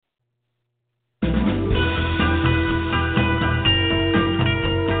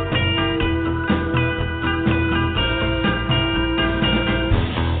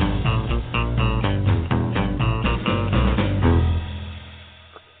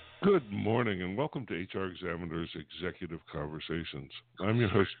Good morning and welcome to HRExaminer's Executive Conversations. I'm your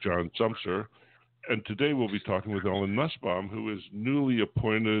host, John Sumser, and today we'll be talking with Ellen Nussbaum, who is newly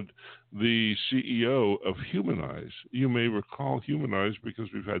appointed the CEO of Humanyze. You may recall Humanyze because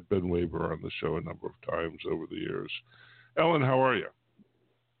we've had Ben Weber on the show a number of times over the years. Ellen, how are you?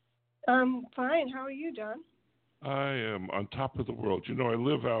 I'm fine. How are you, John? I am on top of the world. You know, I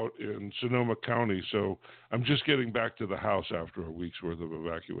live out in Sonoma County, so I'm just getting back to the house after a week's worth of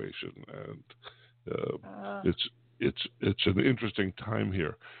evacuation, and it's an interesting time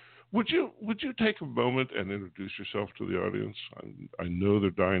here. Would you take a moment and introduce yourself to the audience? I know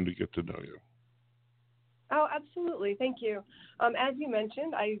they're dying to get to know you. Oh, absolutely. Thank you. As you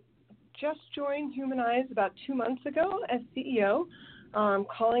mentioned, I just joined Humanyze about 2 months ago as CEO.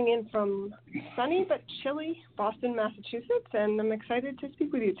 Calling in from sunny but chilly Boston, Massachusetts, and I'm excited to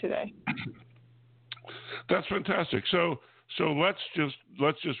speak with you today. That's fantastic. So let's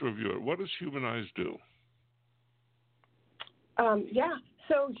just review it. What does Humanyze do? So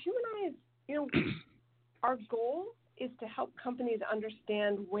Humanyze, our goal is to help companies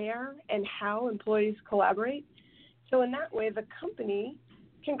understand where and how employees collaborate. So in that way, the company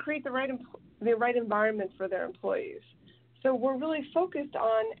can create the right environment for their employees. So we're really focused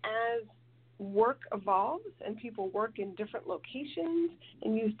on as work evolves and people work in different locations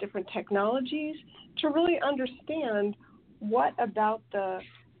and use different technologies to really understand what about the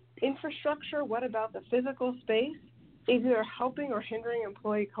infrastructure, what about the physical space is either helping or hindering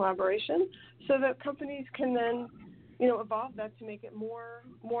employee collaboration so that companies can then, evolve that to make it more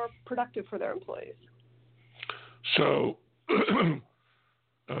productive for their employees. So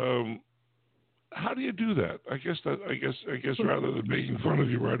how do you do that? I guess rather than making fun of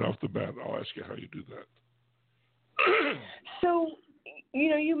you right off the bat, I'll ask you how you do that. So,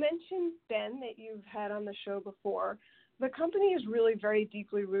 you mentioned, Ben, that you've had on the show before. The company is really very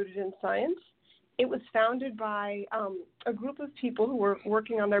deeply rooted in science. It was founded by a group of people who were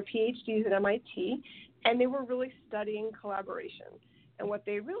working on their PhDs at MIT, and they were really studying collaboration. And what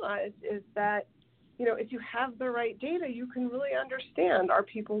they realized is that, if you have the right data, you can really understand, are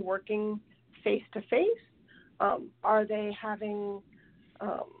people working face-to-face? Are they having,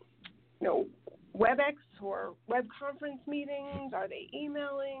 WebEx or web conference meetings? Are they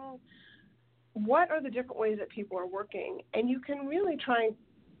emailing? What are the different ways that people are working? And you can really try and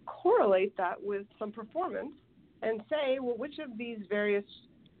correlate that with some performance and say, well, which of these various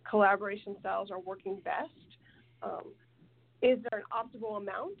collaboration styles are working best? Is there an optimal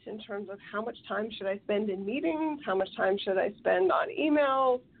amount in terms of how much time should I spend in meetings? How much time should I spend on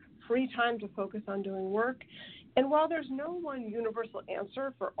emails? Free time to focus on doing work. And while there's no one universal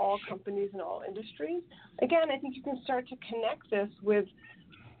answer for all companies and all industries, again, I think you can start to connect this with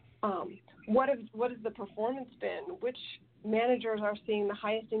what has the performance been? Which managers are seeing the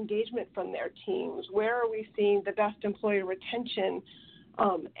highest engagement from their teams? Where are we seeing the best employee retention?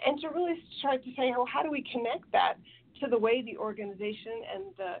 And to really start to say, how do we connect that to the way the organization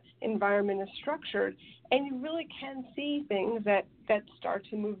and the environment is structured? And you really can see things that start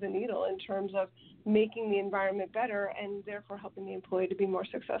to move the needle in terms of making the environment better and therefore helping the employee to be more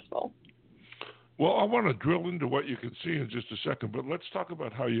successful. Well, I want to drill into what you can see in just a second, but let's talk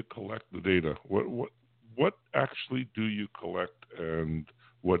about how you collect the data. What actually do you collect, and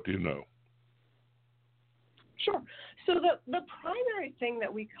what do you know? Sure. So the primary thing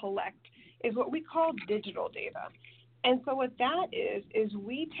that we collect is what we call digital data. And so what that is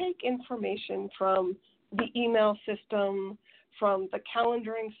we take information from the email system, from the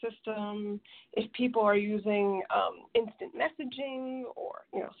calendaring system, if people are using instant messaging or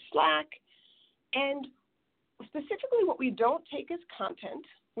Slack. And specifically what we don't take is content.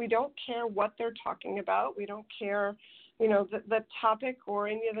 We don't care what they're talking about. We don't care, the topic or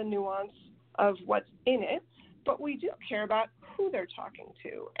any of the nuance of what's in it. But we do care about who they're talking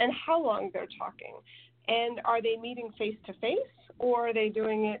to and how long they're talking. And are they meeting face-to-face, or are they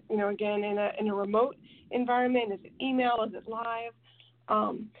doing it, again, in a remote environment? Is it email? Is it live?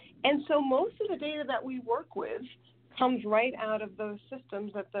 And so most of the data that we work with comes right out of those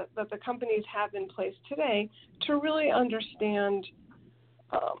systems that the companies have in place today to really understand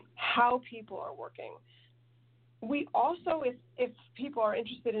how people are working. We also, if people are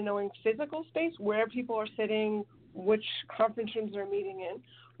interested in knowing physical space, where people are sitting, which conference rooms they're meeting in,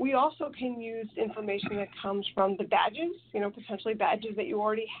 we also can use information that comes from the badges, potentially badges that you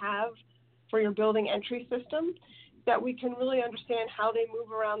already have for your building entry system, that we can really understand how they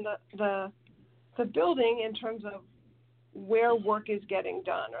move around the building in terms of where work is getting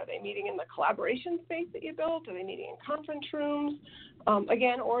done. Are they meeting in the collaboration space that you built? Are they meeting in conference rooms?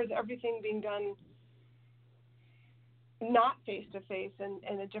 Again, or is everything being done not face-to-face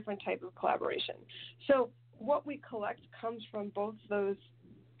and a different type of collaboration. So what we collect comes from both those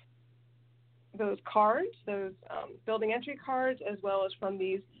cards, those building entry cards, as well as from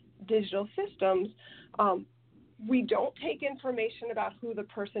these digital systems. We don't take information about who the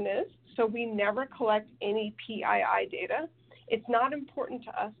person is, so we never collect any PII data. It's not important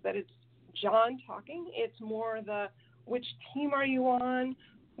to us that it's John talking. It's more which team are you on,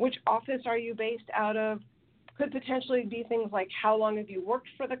 which office are you based out of. Could potentially be things like how long have you worked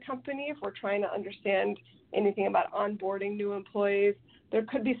for the company if we're trying to understand anything about onboarding new employees. There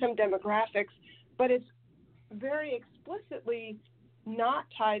could be some demographics, but it's very explicitly not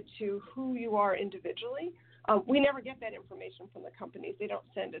tied to who you are individually. We never get that information from the companies. They don't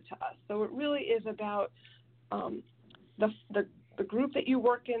send it to us. So it really is about the group that you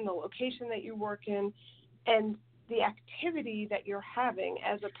work in, the location that you work in, and the activity that you're having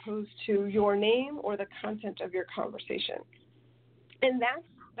as opposed to your name or the content of your conversation. And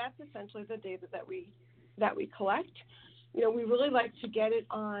that's essentially the data that we collect. We really like to get it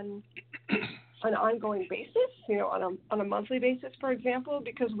on an ongoing basis, on a monthly basis, for example,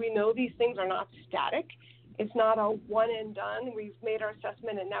 because we know these things are not static. It's not a one and done. We've made our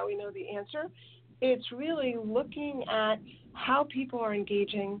assessment and now we know the answer. It's really looking at how people are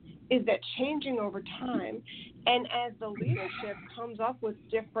engaging. Is that changing over time? And as the leadership comes up with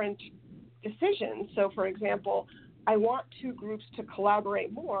different decisions, so for example, I want two groups to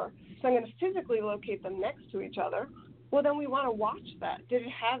collaborate more, so I'm going to physically locate them next to each other. Well, then we want to watch that. Did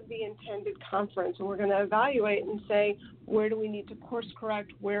it have the intended conference? And we're going to evaluate and say, where do we need to course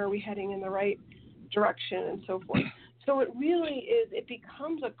correct? Where are we heading in the right direction and so forth? So it really is, it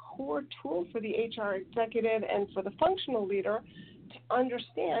becomes a core tool for the HR executive and for the functional leader to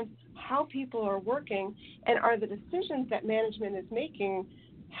understand how people are working and are the decisions that management is making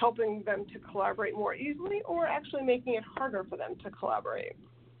helping them to collaborate more easily or actually making it harder for them to collaborate.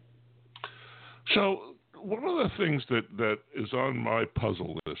 So one of the things that is on my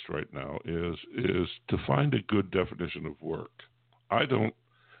puzzle list right now is to find a good definition of work.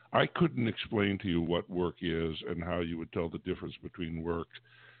 I couldn't explain to you what work is and how you would tell the difference between work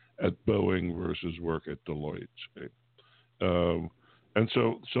at Boeing versus work at Deloitte. Okay? And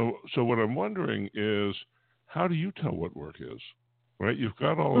so what I'm wondering is, how do you tell what work is? Right? You've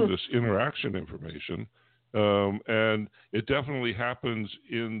got all of this interaction information, and it definitely happens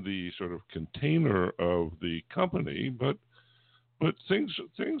in the sort of container of the company, but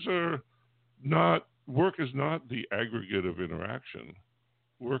things are not. Work is not the aggregate of interaction.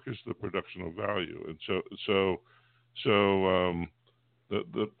 Work is the production of value, and so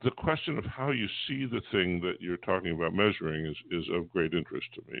the question of how you see the thing that you're talking about measuring is of great interest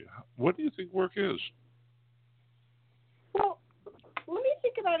to me. What do you think work is? Well, let me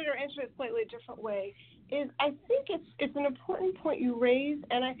think about it or answer it a slightly different way. I think it's an important point you raise,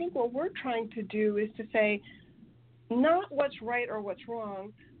 and I think what we're trying to do is to say not what's right or what's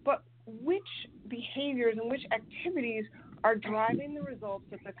wrong, but which behaviors and which activities are driving the results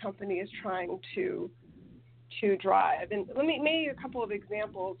that the company is trying to drive. And maybe a couple of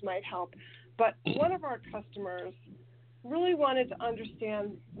examples might help. But one of our customers really wanted to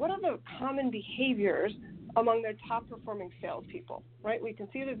understand what are the common behaviors among their top performing salespeople, right? We can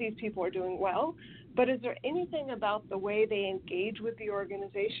see that these people are doing well, but is there anything about the way they engage with the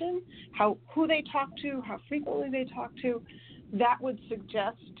organization, who they talk to, how frequently they talk to, that would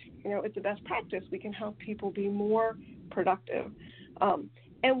suggest, it's a best practice. We can help people be more productive.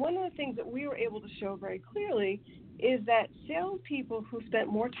 And one of the things that we were able to show very clearly is that salespeople who spent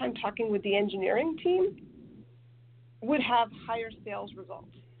more time talking with the engineering team would have higher sales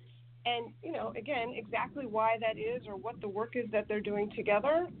results. And, again, exactly why that is or what the work is that they're doing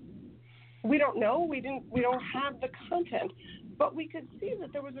together, we don't know. We don't have the content. But we could see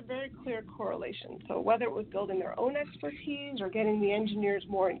that there was a very clear correlation. So whether it was building their own expertise or getting the engineers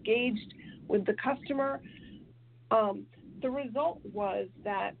more engaged with the customer, the result was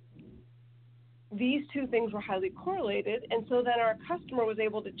that these two things were highly correlated, and so then our customer was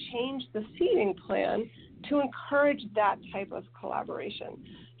able to change the seating plan to encourage that type of collaboration.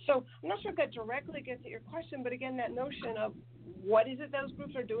 So I'm not sure if that directly gets at your question, but again, that notion of what is it those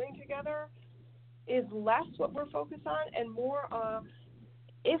groups are doing together is less what we're focused on and more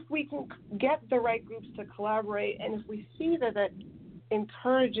if we can get the right groups to collaborate and if we see that that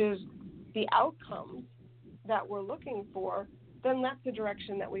encourages the outcomes that we're looking for, then that's the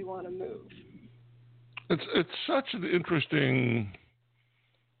direction that we want to move. It's such an interesting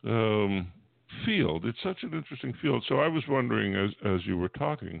field. It's such an interesting field. So I was wondering, as you were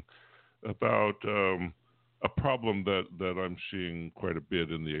talking about a problem that I'm seeing quite a bit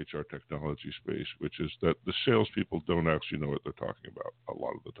in the HR technology space, which is that the salespeople don't actually know what they're talking about a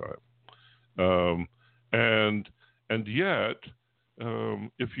lot of the time. And yet,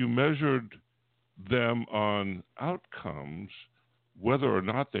 if you measured them on outcomes, whether or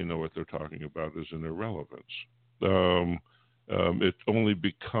not they know what they're talking about is an irrelevance. It only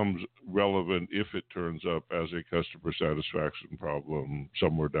becomes relevant if it turns up as a customer satisfaction problem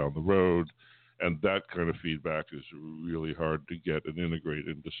somewhere down the road. And that kind of feedback is really hard to get and integrate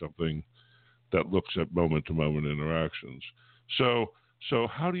into something that looks at moment-to-moment interactions. So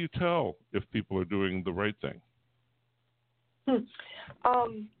how do you tell if people are doing the right thing?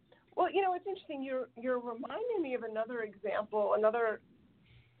 Well, it's interesting. You're reminding me of another example, another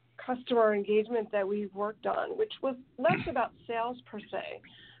customer engagement that we've worked on, which was less about sales per se,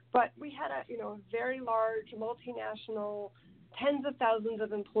 but we had a very large multinational, tens of thousands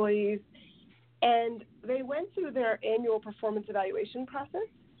of employees, and they went through their annual performance evaluation process,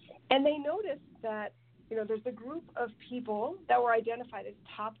 and they noticed that there's a group of people that were identified as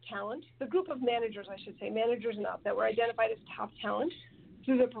top talent, the group of managers, I should say, managers and up, that were identified as top talent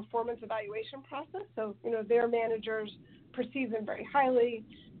through the performance evaluation process. So, their managers perceived them very highly.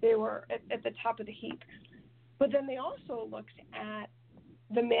 They were at the top of the heap. But then they also looked at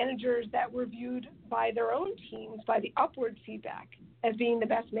the managers that were viewed by their own teams, by the upward feedback, as being the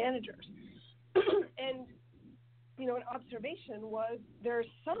best managers. And an observation was there's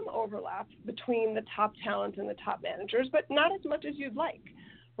some overlap between the top talent and the top managers, but not as much as you'd like,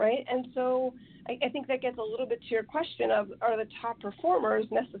 right? And so I think that gets a little bit to your question of, are the top performers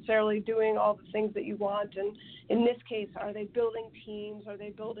necessarily doing all the things that you want? And in this case, are they building teams? Are they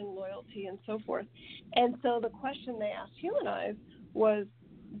building loyalty and so forth? And so the question they asked Humanyze was,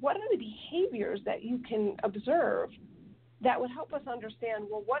 what are the behaviors that you can observe that would help us understand,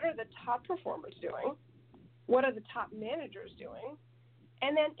 well, what are the top performers doing? What are the top managers doing?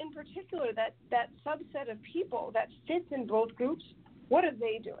 And then in particular, that subset of people that fits in both groups, what are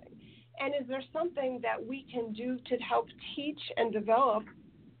they doing? And is there something that we can do to help teach and develop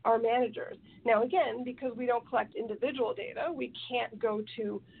our managers? Now, again, because we don't collect individual data, we can't go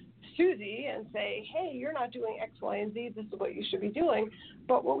to Susie and say, hey, you're not doing X, Y, and Z. This is what you should be doing.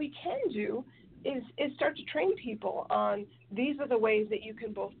 But what we can do is start to train people on these are the ways that you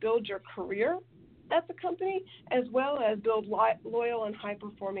can both build your career at the company as well as build loyal and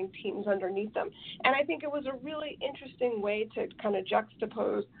high-performing teams underneath them. And I think it was a really interesting way to kind of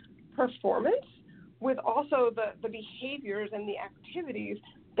juxtapose performance with also the behaviors and the activities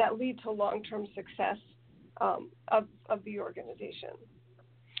that lead to long-term success of the organization.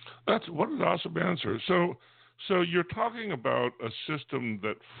 What an awesome answer. So you're talking about a system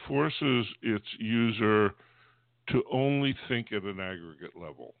that forces its user to only think at an aggregate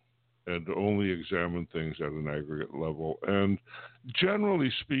level and to only examine things at an aggregate level. And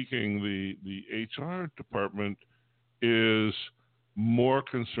generally speaking, the HR department is more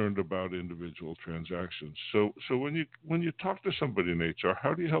concerned about individual transactions. So when you talk to somebody in HR,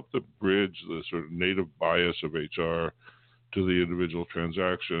 how do you help them bridge the sort of native bias of HR to the individual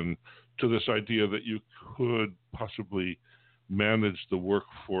transaction, to this idea that you could possibly manage the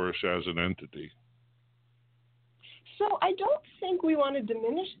workforce as an entity? So I don't think we want to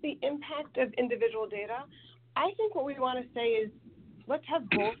diminish the impact of individual data. I think what we want to say is let's have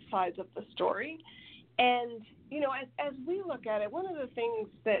both sides of the story. And, as we look at it, one of the things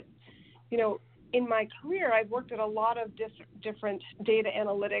that, in my career, I've worked at a lot of different data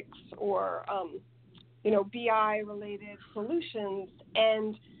analytics or, BI-related solutions.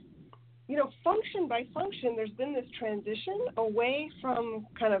 And, function by function, there's been this transition away from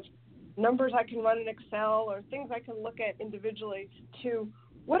kind of numbers I can run in Excel or things I can look at individually to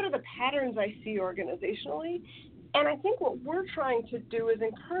what are the patterns I see organizationally. And I think what we're trying to do is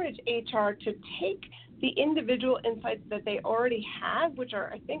encourage HR to take the individual insights that they already have, which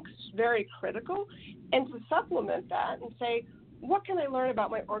are, I think, very critical, and to supplement that and say, what can I learn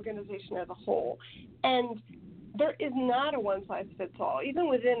about my organization as a whole? And there is not a one-size-fits-all. Even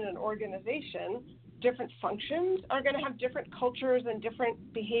within an organization, different functions are going to have different cultures and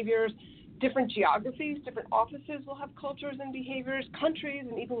different behaviors, different geographies, different offices will have cultures and behaviors, countries,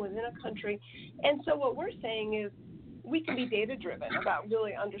 and even within a country. And so what we're saying is we can be data-driven about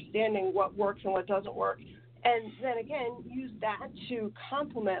really understanding what works and what doesn't work, and then, again, use that to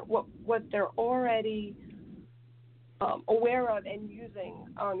complement what they're already aware of and using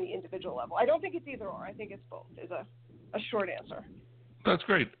on the individual level. I don't think it's either or. I think it's both is a short answer. That's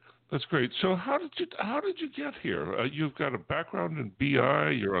great. That's great. So how did you get here? You've got a background in BI.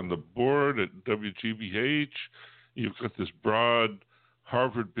 You're on the board at WGBH. You've got this broad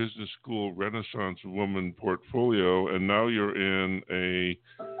Harvard Business School Renaissance Woman portfolio, and now you're in a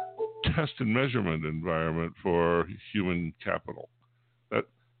test and measurement environment for human capital.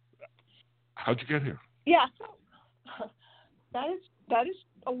 How'd you get here? Yeah, so that is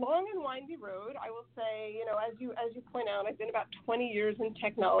a long and windy road. I will say, as you point out, I've been about 20 years in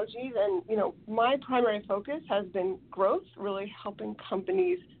technology, and my primary focus has been growth, really helping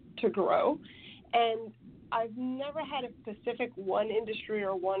companies to grow. And I've never had a specific one industry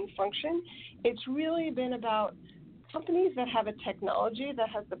or one function. It's really been about companies that have a technology that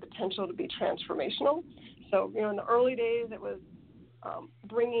has the potential to be transformational. So, in the early days, it was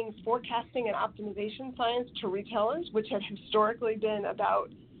bringing forecasting and optimization science to retailers, which had historically been about,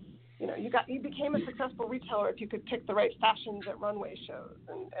 you became a successful retailer if you could pick the right fashions at runway shows,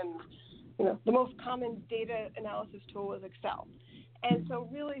 and the most common data analysis tool was Excel. And so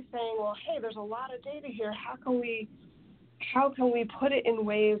really saying, well, hey, there's a lot of data here. How can we put it in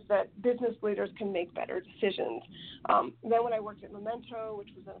ways that business leaders can make better decisions? Then when I worked at Memento, which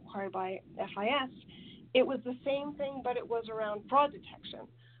was then acquired by FIS, it was the same thing, but it was around fraud detection.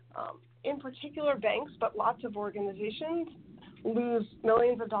 In particular, banks, but lots of organizations lose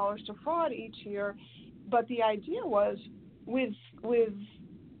millions of dollars to fraud each year. But the idea was with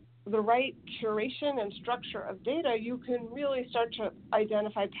the right curation and structure of data, you can really start to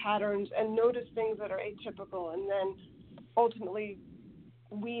identify patterns and notice things that are atypical, and then ultimately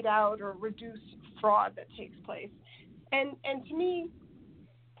weed out or reduce fraud that takes place. And to me,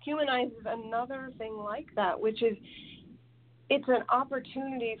 Humanyze is another thing like that, which is it's an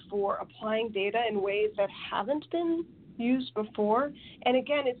opportunity for applying data in ways that haven't been used before. And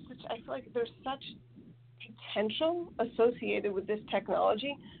again, I feel like there's such potential associated with this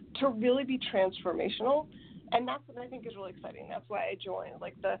technology to really be transformational. And that's what I think is really exciting. That's why I joined.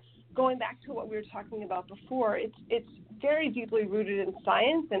 Going back to what we were talking about before, it's very deeply rooted in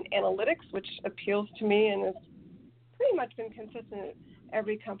science and analytics, which appeals to me and has pretty much been consistent at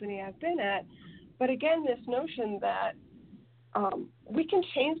every company I've been at. But again, this notion that we can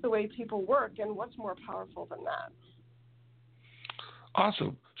change the way people work, and what's more powerful than that?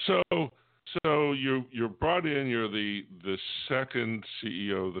 Awesome. So you're brought in. You're the second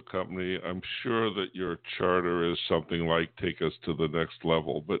CEO of the company. I'm sure that your charter is something like "Take us to the next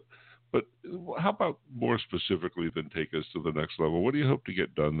level." But how about more specifically than "Take us to the next level"? What do you hope to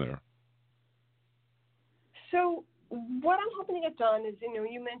get done there? So what I'm hoping to get done is,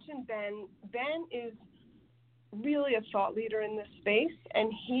 you mentioned Ben. Ben is really a thought leader in this space,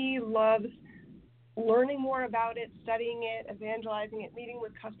 and he loves learning more about it, studying it, evangelizing it, meeting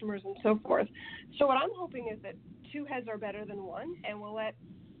with customers, and so forth. So what I'm hoping is that two heads are better than one, and we'll let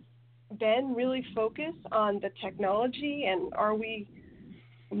Ben really focus on the technology, and are we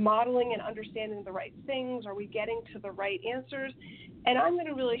modeling and understanding the right things? Are we getting to the right answers? And I'm going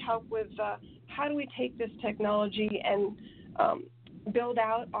to really help with how do we take this technology and build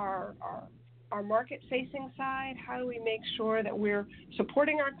out our market-facing side? How do we make sure that we're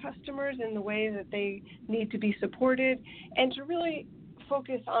supporting our customers in the way that they need to be supported, and to really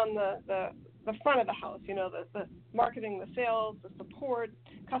focus on the front of the house, the marketing, the sales, the support,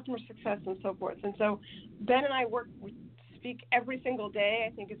 customer success, and so forth. And so Ben and I speak every single day.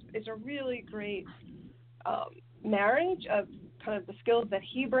 I think it's a really great marriage of kind of the skills that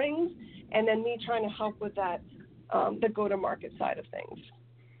he brings, and then me trying to help with that, the go-to-market side of things.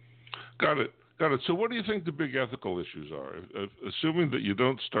 Got it. So what do you think the big ethical issues are? Assuming that you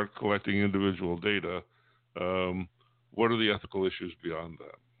don't start collecting individual data, what are the ethical issues beyond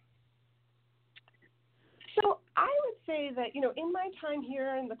that? So I would say that, in my time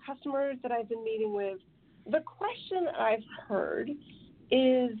here and the customers that I've been meeting with, the question I've heard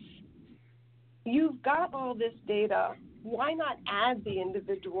is, you've got all this data, why not add the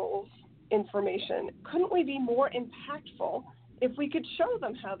individual's information? Couldn't we be more impactful if we could show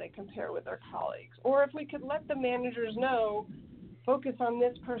them how they compare with their colleagues, or if we could let the managers know, focus on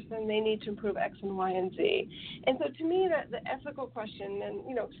this person, they need to improve X and Y and Z. And so to me, that the ethical question,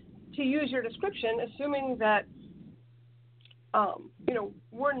 and, to use your description, assuming that,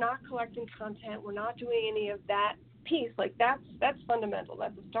 we're not collecting content, we're not doing any of that piece, that's fundamental,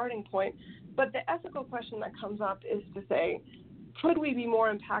 that's a starting point. But the ethical question that comes up is to say, could we be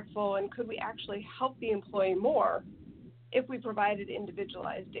more impactful, and could we actually help the employee more if we provided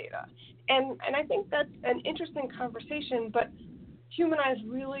individualized data? And I think that's an interesting conversation, but Humanyze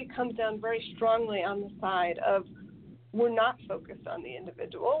really comes down very strongly on the side of, we're not focused on the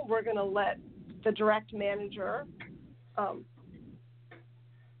individual. We're going to let the direct manager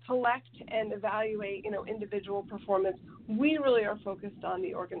collect and evaluate, individual performance we really are focused on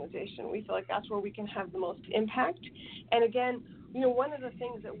the organization. We feel like that's where we can have the most impact. And again, one of the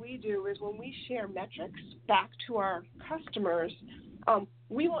things that we do is when we share metrics back to our customers,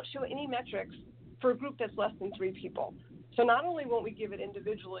 we won't show any metrics for a group that's less than 3 people. So not only won't we give it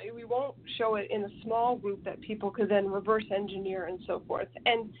individually, we won't show it in a small group that people could then reverse engineer and so forth.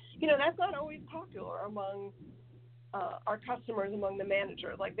 And, that's not always popular among our customers, among the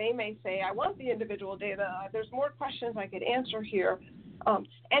managers. Like they may say, I want the individual data. There's more questions I could answer here.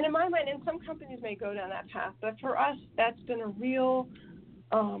 And in my mind, and some companies may go down that path, but for us, that's been a real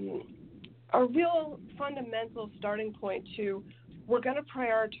fundamental starting point to we're going to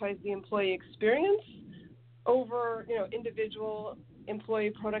prioritize the employee experience over, individual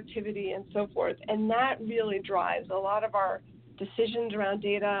employee productivity and so forth. And that really drives a lot of our decisions around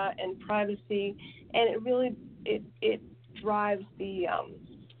data and privacy, and it really it drives the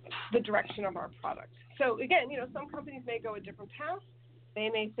direction of our product. So again, some companies may go a different path. They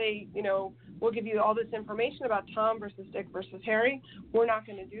may say, we'll give you all this information about Tom versus Dick versus Harry. We're not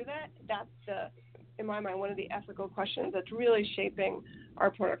going to do that. That's, in my mind, one of the ethical questions that's really shaping our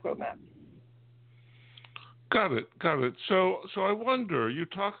product roadmap. Got it. So I wonder, you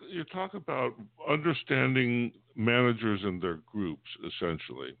talk about understanding managers and their groups,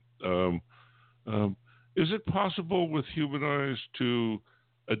 essentially. Is it possible with Humanyze to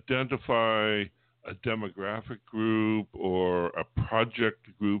identify a demographic group or a project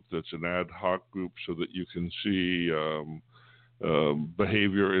group that's an ad hoc group so that you can see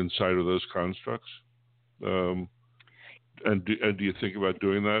behavior inside of those constructs? And do you think about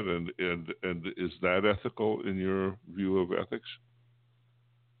doing that? And is that ethical in your view of ethics?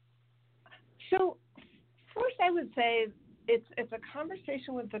 So first, I would say it's a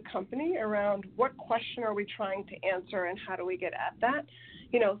conversation with the company around what question are we trying to answer and how do we get at that.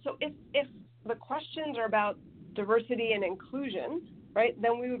 So if the questions are about diversity and inclusion, right,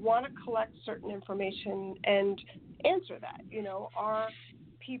 then we would want to collect certain information and answer that. Are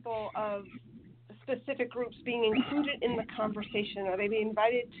people of specific groups being included in the conversation? Are they being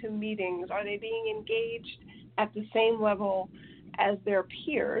invited to meetings? Are they being engaged at the same level as their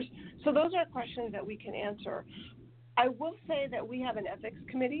peers? So those are questions that we can answer. I will say that we have an ethics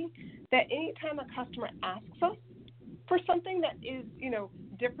committee that anytime a customer asks us for something that is,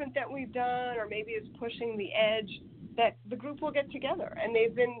 different that we've done or maybe is pushing the edge, that the group will get together. And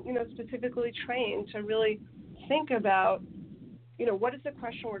they've been, specifically trained to really think about, what is the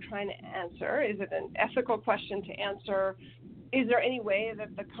question we're trying to answer? Is it an ethical question to answer? Is there any way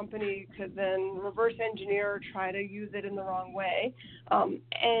that the company could then reverse engineer or try to use it in the wrong way?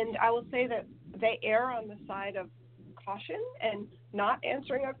 And I will say that they err on the side of caution and not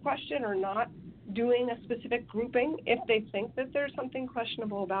answering a question or not doing a specific grouping if they think that there's something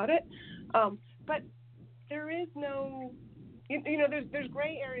questionable about it. But there is no, there's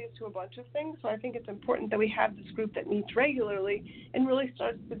gray areas to a bunch of things. So I think it's important that we have this group that meets regularly and really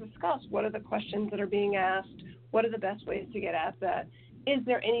starts to discuss what are the questions that are being asked, what are the best ways to get at that, is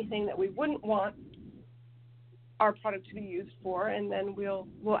there anything that we wouldn't want our product to be used for, and then we'll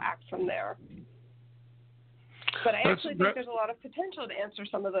act from there. But I actually think there's a lot of potential to answer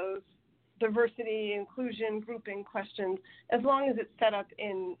some of those diversity, inclusion, grouping questions, as long as it's set up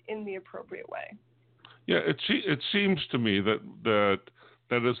in the appropriate way. Yeah, it seems to me that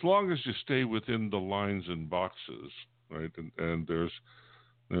as long as you stay within the lines and boxes, right? And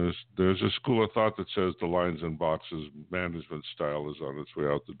there's a school of thought that says the lines and boxes management style is on its way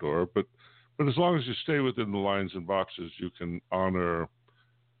out the door. But as long as you stay within the lines and boxes, you can honor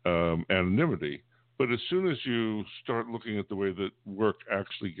anonymity. But as soon as you start looking at the way that work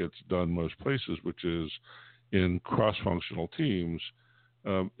actually gets done most places, which is in cross-functional teams,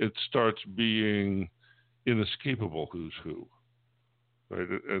 it starts being inescapable who's who, right?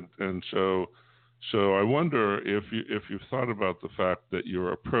 And so I wonder if you've thought about the fact that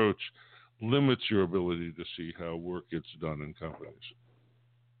your approach limits your ability to see how work gets done in companies.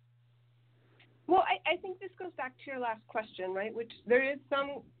 Well, I think this goes back to your last question, right? Which there is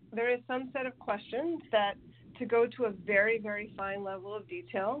some set of questions that to go to a very, very fine level of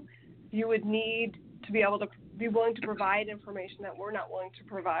detail, you would need to be able to be willing to provide information that we're not willing to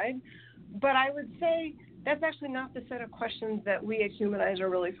provide. But I would say that's actually not the set of questions that we at Humanyze are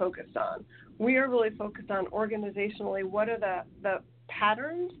really focused on. We are really focused on organizationally what are the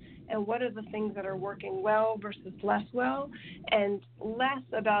patterns and what are the things that are working well versus less well, and less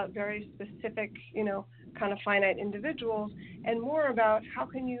about very specific, kind of finite individuals, and more about how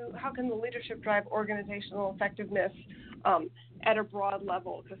can the leadership drive organizational effectiveness at a broad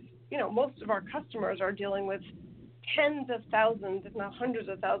level? Because most of our customers are dealing with tens of thousands, if not hundreds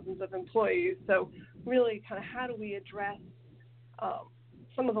of thousands of employees. So really kind of how do we address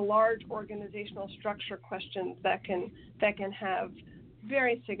some of the large organizational structure questions that can have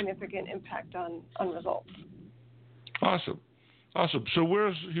very significant impact on results. Awesome. So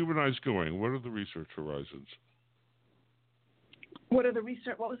where's Humanyze going? What are the research horizons? What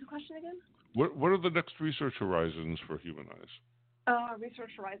was the question again? What are the next research horizons for Humanyze?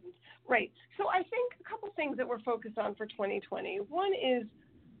 Research horizons. Right. So I think a couple things that we're focused on for 2020. One is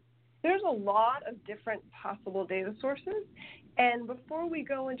there's a lot of different possible data sources. And before we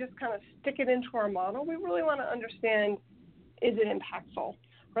go and just kind of stick it into our model, we really want to understand, is it impactful,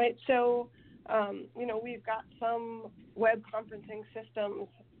 right? So, we've got some web conferencing systems.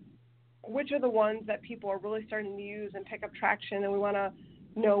 Which are the ones that people are really starting to use and pick up traction, and we want to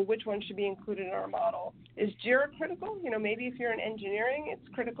know which ones should be included in our model. Is Jira critical? Maybe if you're in engineering, it's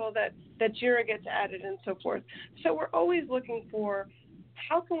critical that Jira gets added and so forth. So we're always looking for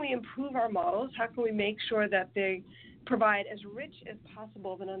how can we improve our models? How can we make sure that they provide as rich as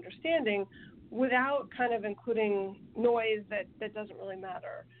possible of an understanding without kind of including noise that doesn't really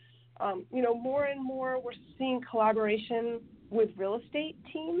matter? More and more we're seeing collaboration with real estate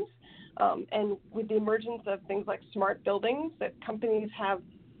teams. And with the emergence of things like smart buildings, that companies have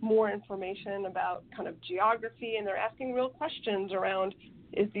more information about kind of geography, and they're asking real questions around,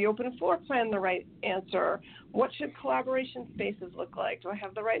 is the open floor plan the right answer? What should collaboration spaces look like? Do I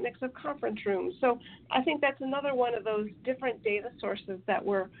have the right mix of conference rooms? So I think that's another one of those different data sources that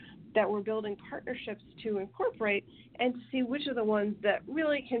we're building partnerships to incorporate and to see which are the ones that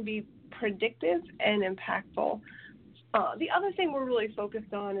really can be predictive and impactful. The other thing we're really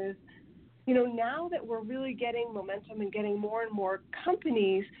focused on is, now that we're really getting momentum and getting more and more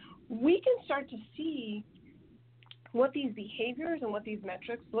companies, we can start to see what these behaviors and what these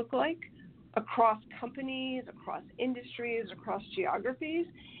metrics look like across companies, across industries, across geographies.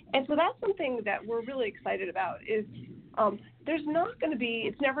 And so that's something that we're really excited about is it's never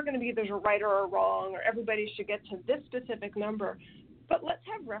going to be there's a right or a wrong or everybody should get to this specific number. But let's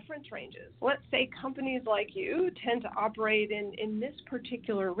have reference ranges. Let's say companies like you tend to operate in this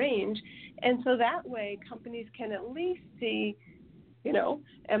particular range. And so that way companies can at least see,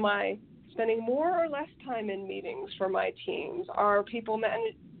 am I spending more or less time in meetings for my teams? Are people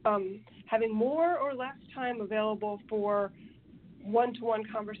having more or less time available for one-to-one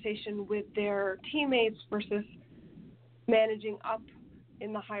conversation with their teammates versus managing up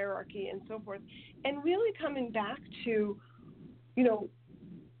in the hierarchy and so forth? And really coming back to,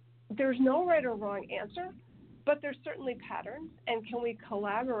 there's no right or wrong answer, but there's certainly patterns. And can we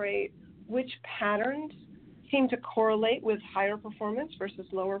collaborate which patterns seem to correlate with higher performance versus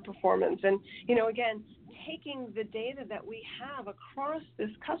lower performance? And, again, taking the data that we have across this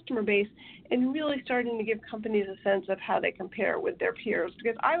customer base and really starting to give companies a sense of how they compare with their peers.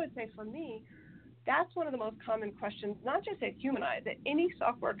 Because I would say for me, that's one of the most common questions, not just at Humanyze, at any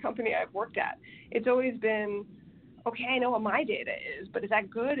software company I've worked at. It's always been, okay, I know what my data is, but is that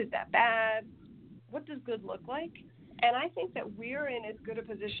good? Is that bad? What does good look like? And I think that we're in as good a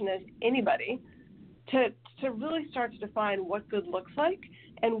position as anybody to really start to define what good looks like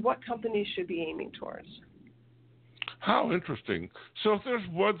and what companies should be aiming towards. How interesting. So if there's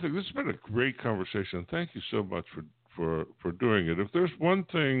one thing, this has been a great conversation. Thank you so much for doing it. If there's one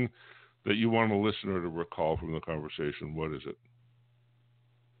thing that you want a listener to recall from the conversation, what is it?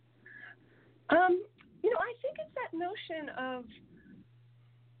 I think it's that notion of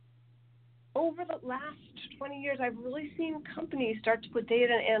over the last 20 years, I've really seen companies start to put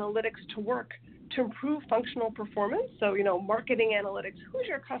data and analytics to work to improve functional performance. So, marketing analytics, who's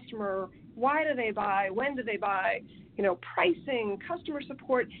your customer? Why do they buy? When do they buy? Pricing, customer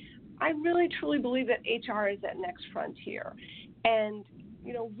support. I really, truly believe that HR is that next frontier. And,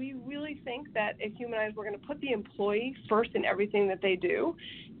 we really think that at Humanyze, we're going to put the employee first in everything that they do.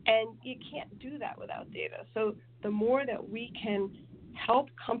 And you can't do that without data. So the more that we can help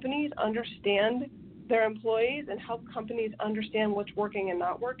companies understand their employees and help companies understand what's working and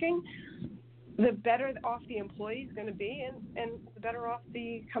not working, the better off the employee is going to be and the better off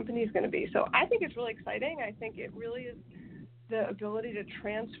the company is going to be. So I think it's really exciting. I think it really is the ability to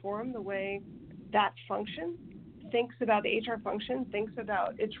transform the way that function thinks about the HR function, thinks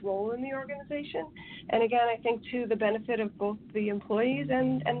about its role in the organization. And again, I think to the benefit of both the employees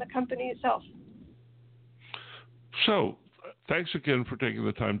and the company itself. So thanks again for taking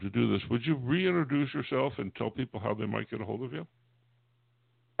the time to do this. Would you reintroduce yourself and tell people how they might get a hold of you?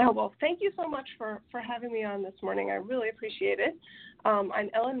 Oh, well, thank you so much for having me on this morning. I really appreciate it. I'm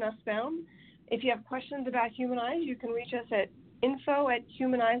Ellen Nussbaum. If you have questions about Humanyze, you can reach us at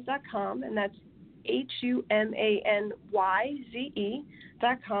info@humanyze.com, and that's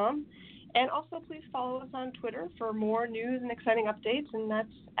HUMANYZE.com. And also, please follow us on Twitter for more news and exciting updates, and that's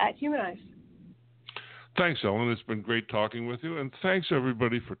at Humanyze. Thanks, Ellen. It's been great talking with you, and thanks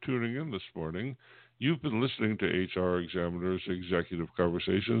everybody for tuning in this morning. You've been listening to HRExaminer's Executive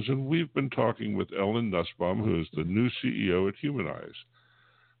Conversations, and we've been talking with Ellen Nussbaum, who is the new CEO at Humanyze.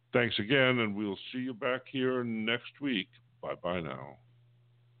 Thanks again, and we'll see you back here next week. Bye-bye now.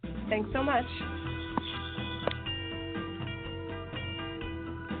 Thanks so much.